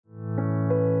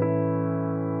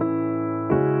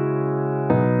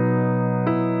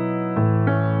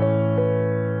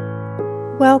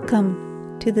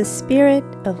Welcome to the Spirit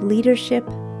of Leadership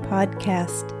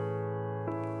podcast.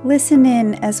 Listen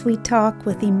in as we talk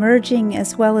with emerging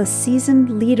as well as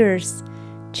seasoned leaders,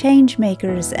 change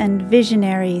makers, and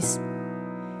visionaries,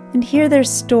 and hear their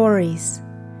stories,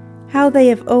 how they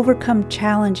have overcome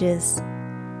challenges,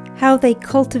 how they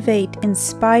cultivate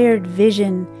inspired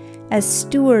vision as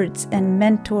stewards and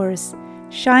mentors,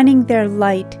 shining their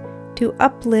light to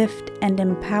uplift and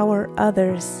empower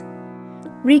others,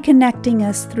 reconnecting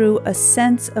us through a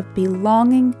sense of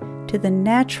belonging to the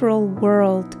natural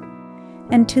world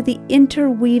and to the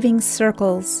interweaving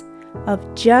circles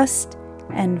of just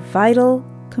and vital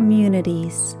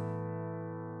communities.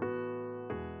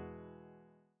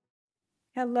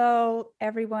 Hello,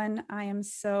 everyone. I am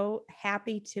so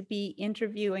happy to be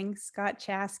interviewing Scott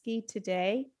Chaskey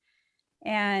today.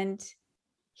 And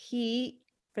he,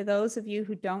 for those of you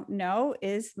who don't know,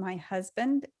 is my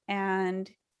husband, and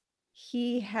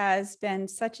he has been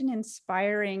such an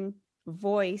inspiring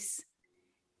voice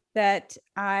that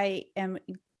I am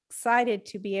excited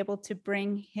to be able to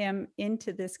bring him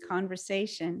into this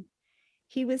conversation.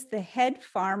 He was the head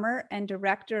farmer and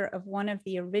director of one of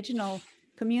the original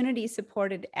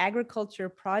community-supported agriculture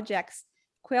projects,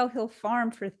 Quail Hill Farm,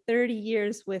 for 30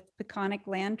 years with Peconic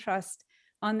Land Trust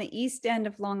on the east end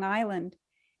of Long Island,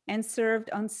 and served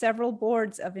on several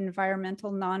boards of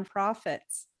environmental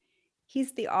nonprofits.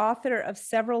 He's the author of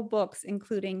several books,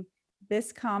 including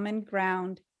This Common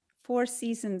Ground, 4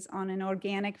 Seasons on an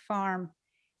Organic Farm,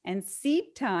 and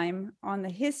Seed Time on the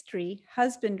history,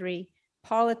 husbandry,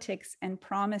 politics, and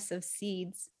promise of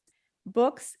seeds.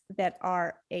 Books that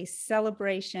are a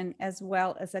celebration as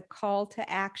well as a call to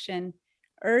action,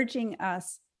 urging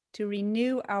us to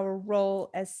renew our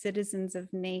role as citizens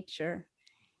of nature.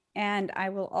 And I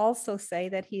will also say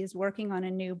that he is working on a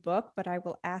new book, but I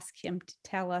will ask him to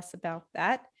tell us about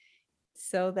that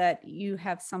so that you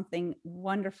have something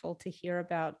wonderful to hear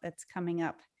about that's coming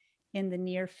up in the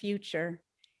near future.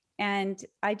 And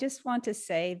I just want to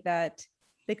say that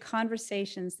the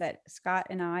conversations that Scott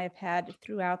and I have had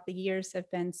throughout the years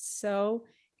have been so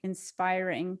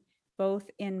inspiring, both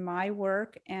in my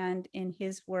work and in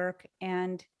his work.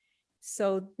 And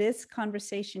so this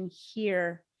conversation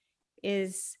here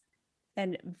is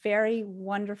a very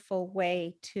wonderful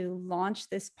way to launch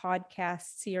this podcast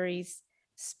series,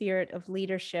 Spirit of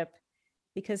Leadership,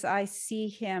 because I see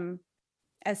him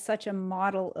as such a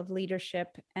model of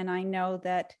leadership. And I know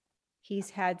that he's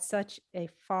had such a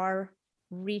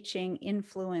far-reaching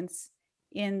influence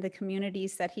in the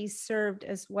communities that he's served,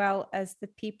 as well as the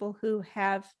people who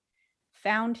have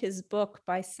found his book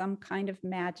by some kind of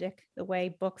magic, the way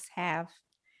books have.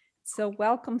 So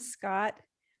welcome, Scott.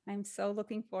 I'm so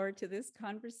looking forward to this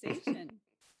conversation.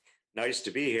 Nice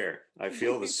to be here. I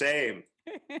feel the same.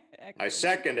 I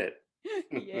second it.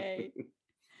 Yay.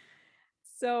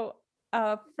 So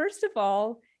first of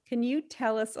all, can you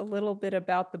tell us a little bit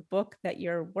about the book that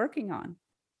you're working on?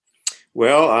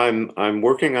 Well, I'm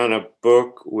working on a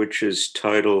book which is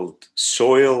titled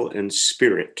Soil and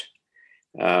Spirit.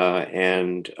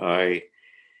 And I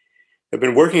have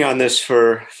been working on this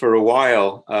for a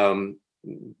while.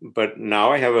 But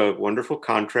now I have a wonderful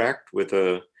contract with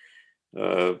a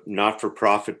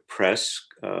not-for-profit press,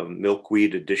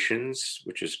 Milkweed Editions,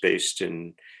 which is based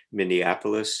in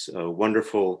Minneapolis. A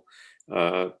wonderful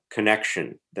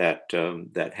connection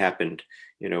that happened,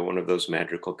 one of those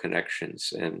magical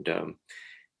connections. And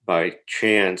by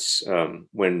chance,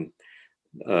 when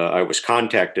I was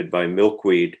contacted by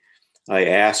Milkweed, I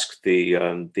asked the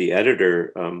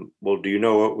editor, well, do you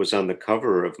know what was on the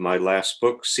cover of my last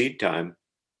book, Seed Time?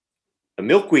 A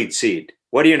milkweed seed.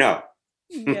 What do you know?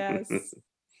 Yes.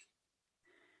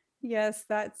 Yes,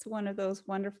 that's one of those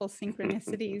wonderful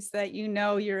synchronicities that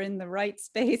you're in the right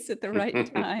space at the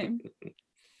right time.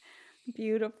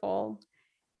 Beautiful.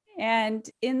 And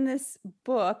in this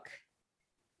book,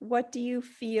 what do you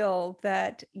feel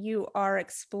that you are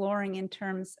exploring in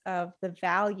terms of the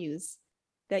values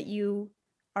that you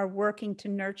are working to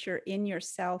nurture in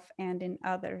yourself and in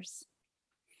others?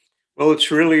 Well,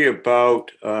 it's really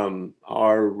about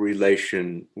our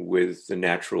relation with the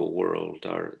natural world,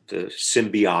 the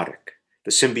symbiosis,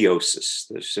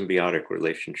 the symbiotic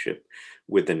relationship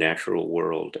with the natural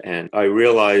world. And I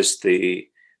realized the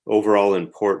overall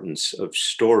importance of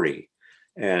story.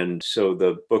 And so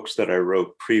the books that I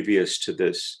wrote previous to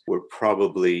this were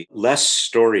probably less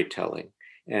storytelling.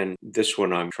 And this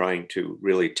one, I'm trying to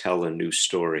really tell a new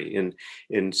story.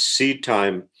 In Seed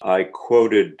Time, I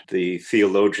quoted the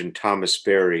theologian Thomas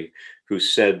Berry, who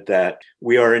said that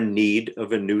we are in need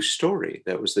of a new story.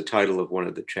 That was the title of one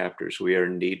of the chapters. We are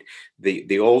in need.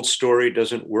 The old story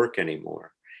doesn't work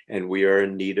anymore. and we are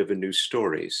in need of a new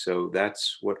story. So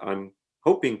that's what I'm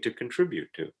hoping to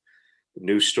contribute to, the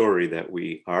new story that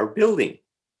we are building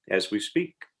as we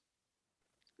speak.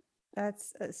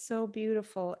 That's so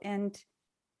beautiful. And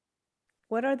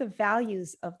what are the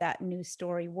values of that new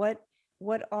story? What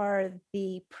are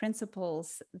the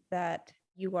principles that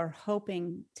you are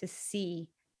hoping to see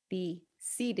be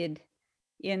seated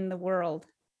in the world?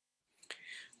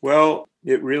 Well,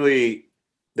 that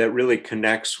really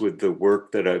connects with the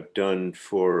work that I've done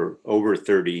for over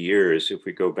 30 years. If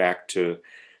we go back to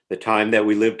the time that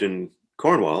we lived in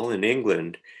Cornwall in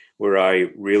England, where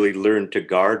I really learned to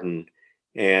garden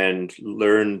and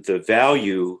learned the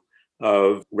value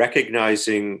of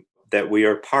recognizing that we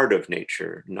are part of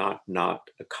nature, not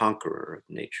a conqueror of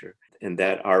nature, and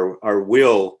that our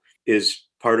will is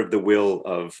part of the will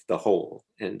of the whole.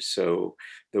 And so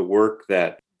the work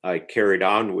that I carried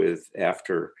on with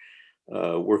after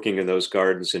working in those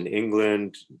gardens in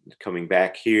England, coming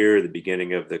back here, the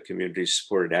beginning of the community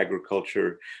supported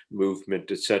agriculture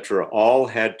movement, et cetera, all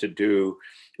had to do,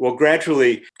 well,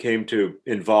 gradually came to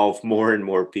involve more and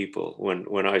more people.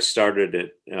 When I started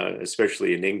it,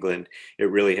 especially in England,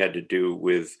 it really had to do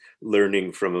with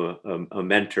learning from a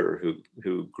mentor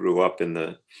who grew up in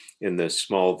the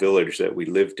small village that we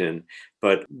lived in.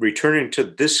 But returning to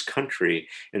this country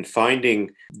and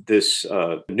finding this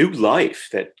new life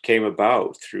that came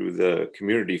about through the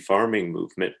community farming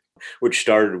movement, which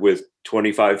started with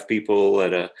 25 people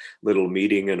at a little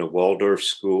meeting in a Waldorf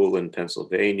school in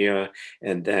Pennsylvania.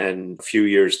 And then a few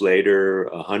years later,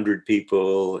 100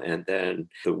 people. And then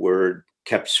the word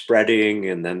kept spreading,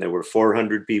 and then there were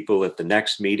 400 people at the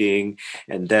next meeting,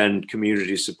 and then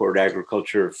community support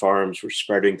agriculture farms were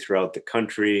spreading throughout the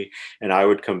country. And I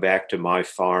would come back to my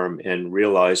farm and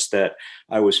realize that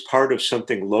I was part of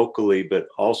something locally, but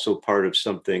also part of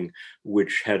something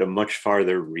which had a much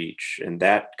farther reach. And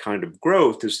that kind of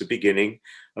growth is the beginning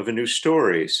of a new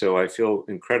story. So I feel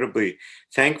incredibly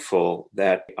thankful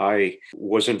that I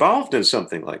was involved in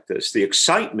something like this. The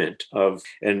excitement of,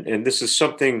 and this is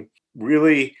something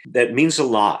really that means a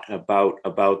lot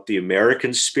about the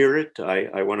American spirit.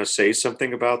 I want to say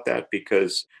something about that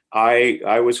because I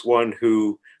was one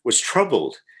who was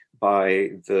troubled by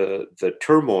the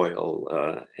turmoil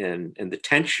and the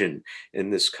tension in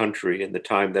this country in the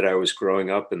time that I was growing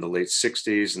up in the late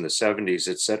 60s and the 70s,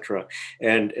 et cetera.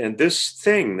 And this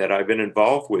thing that I've been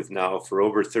involved with now for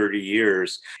over 30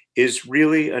 years is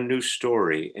really a new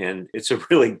story, and it's a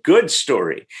really good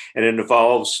story. And it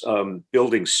involves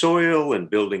building soil and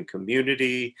building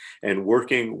community and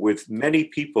working with many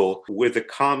people with a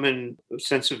common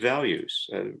sense of values.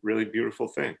 A really beautiful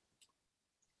thing.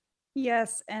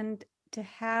 Yes, and to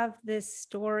have this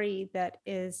story that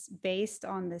is based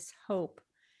on this hope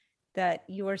that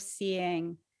you're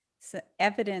seeing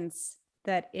evidence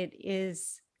that it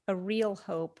is a real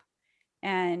hope.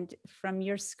 And from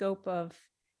your scope of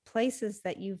places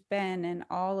that you've been and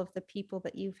all of the people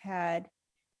that you've had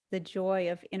the joy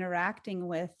of interacting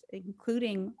with,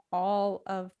 including all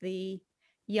of the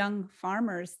young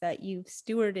farmers that you've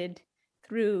stewarded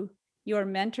through your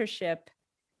mentorship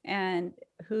and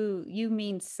who you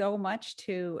mean so much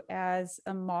to as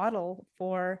a model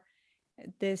for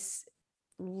this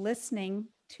listening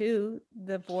to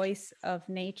the voice of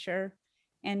nature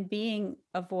and being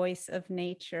a voice of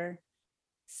nature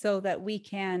so that we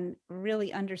can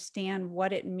really understand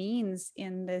what it means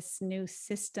in this new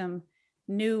system,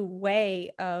 new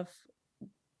way of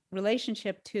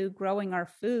relationship to growing our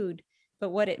food, but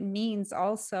what it means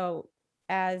also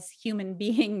as human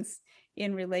beings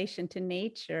in relation to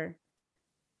nature.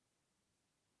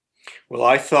 Well,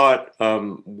 I thought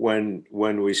when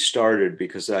we started,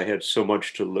 because I had so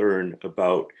much to learn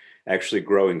about actually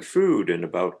growing food and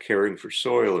about caring for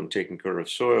soil and taking care of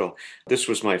soil, this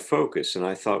was my focus. And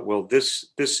I thought, well, this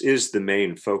is the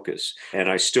main focus, and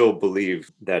I still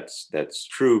believe that's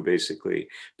true. Basically,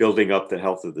 building up the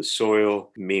health of the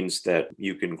soil means that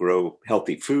you can grow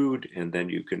healthy food, and then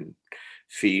you can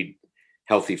feed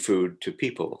healthy food to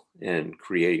people and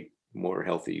create more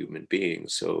healthy human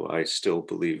beings. So I still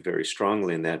believe very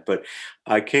strongly in that. But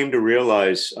I came to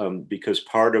realize because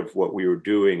part of what we were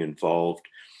doing involved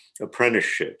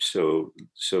apprenticeship, so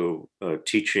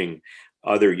teaching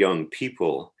other young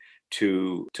people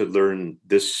to learn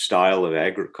this style of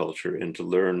agriculture and to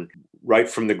learn right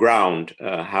from the ground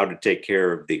how to take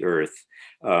care of the earth.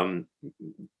 Um,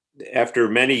 After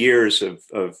many years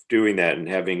of doing that and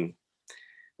having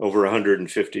over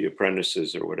 150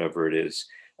 apprentices or whatever it is,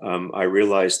 I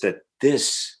realized that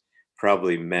this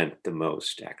probably meant the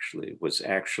most. Actually, was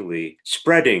actually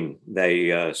spreading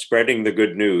the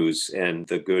good news and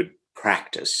the good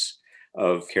practice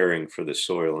of caring for the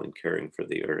soil and caring for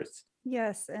the earth.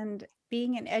 Yes, and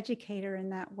being an educator in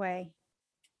that way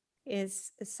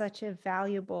is such a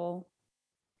valuable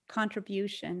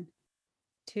contribution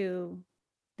to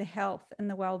the health and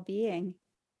the well-being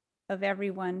of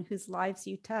everyone whose lives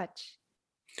you touch.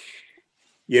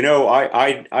 You know,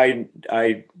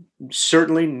 I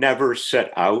certainly never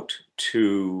set out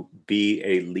to be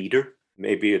a leader.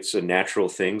 Maybe it's a natural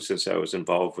thing since I was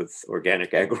involved with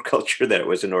organic agriculture that it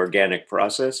was an organic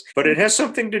process, but it has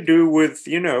something to do with,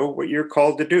 what you're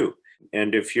called to do.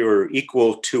 And if you're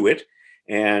equal to it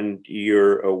and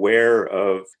you're aware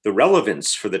of the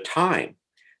relevance for the time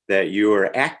that you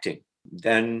are acting,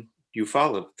 then you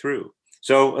follow through.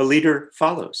 So a leader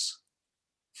follows.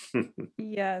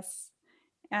 Yes.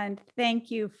 And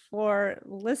thank you for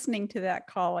listening to that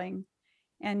calling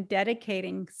and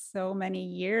dedicating so many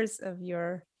years of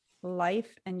your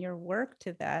life and your work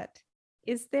to that.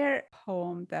 Is there a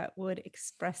poem that would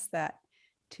express that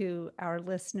to our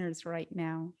listeners right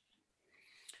now?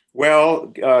 Well,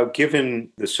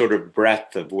 given the sort of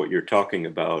breadth of what you're talking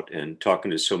about and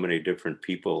talking to so many different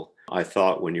people, I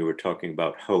thought when you were talking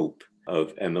about hope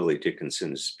of Emily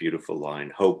Dickinson's beautiful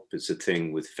line, hope is a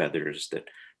thing with feathers that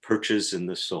perches in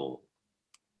the soul.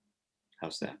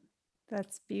 How's that?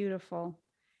 That's beautiful.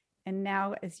 And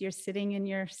now, as you're sitting in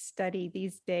your study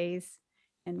these days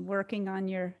and working on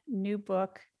your new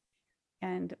book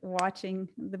and watching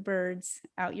the birds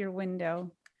out your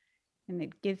window, and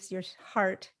it gives your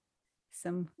heart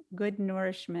some good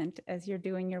nourishment as you're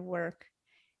doing your work.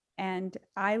 And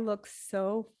I look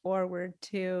so forward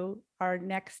to our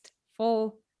next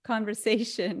full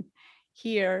conversation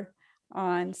here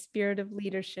on Spirit of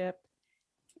Leadership.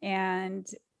 And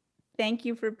thank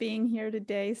you for being here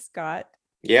today, Scott.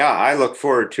 Yeah, I look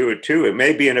forward to it too. It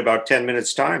may be in about 10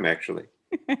 minutes' time, actually.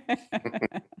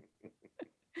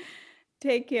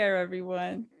 Take care,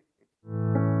 everyone.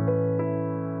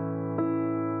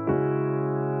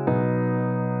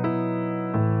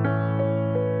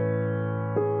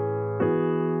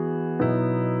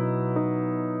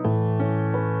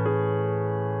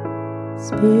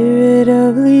 Spirit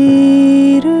of leadership.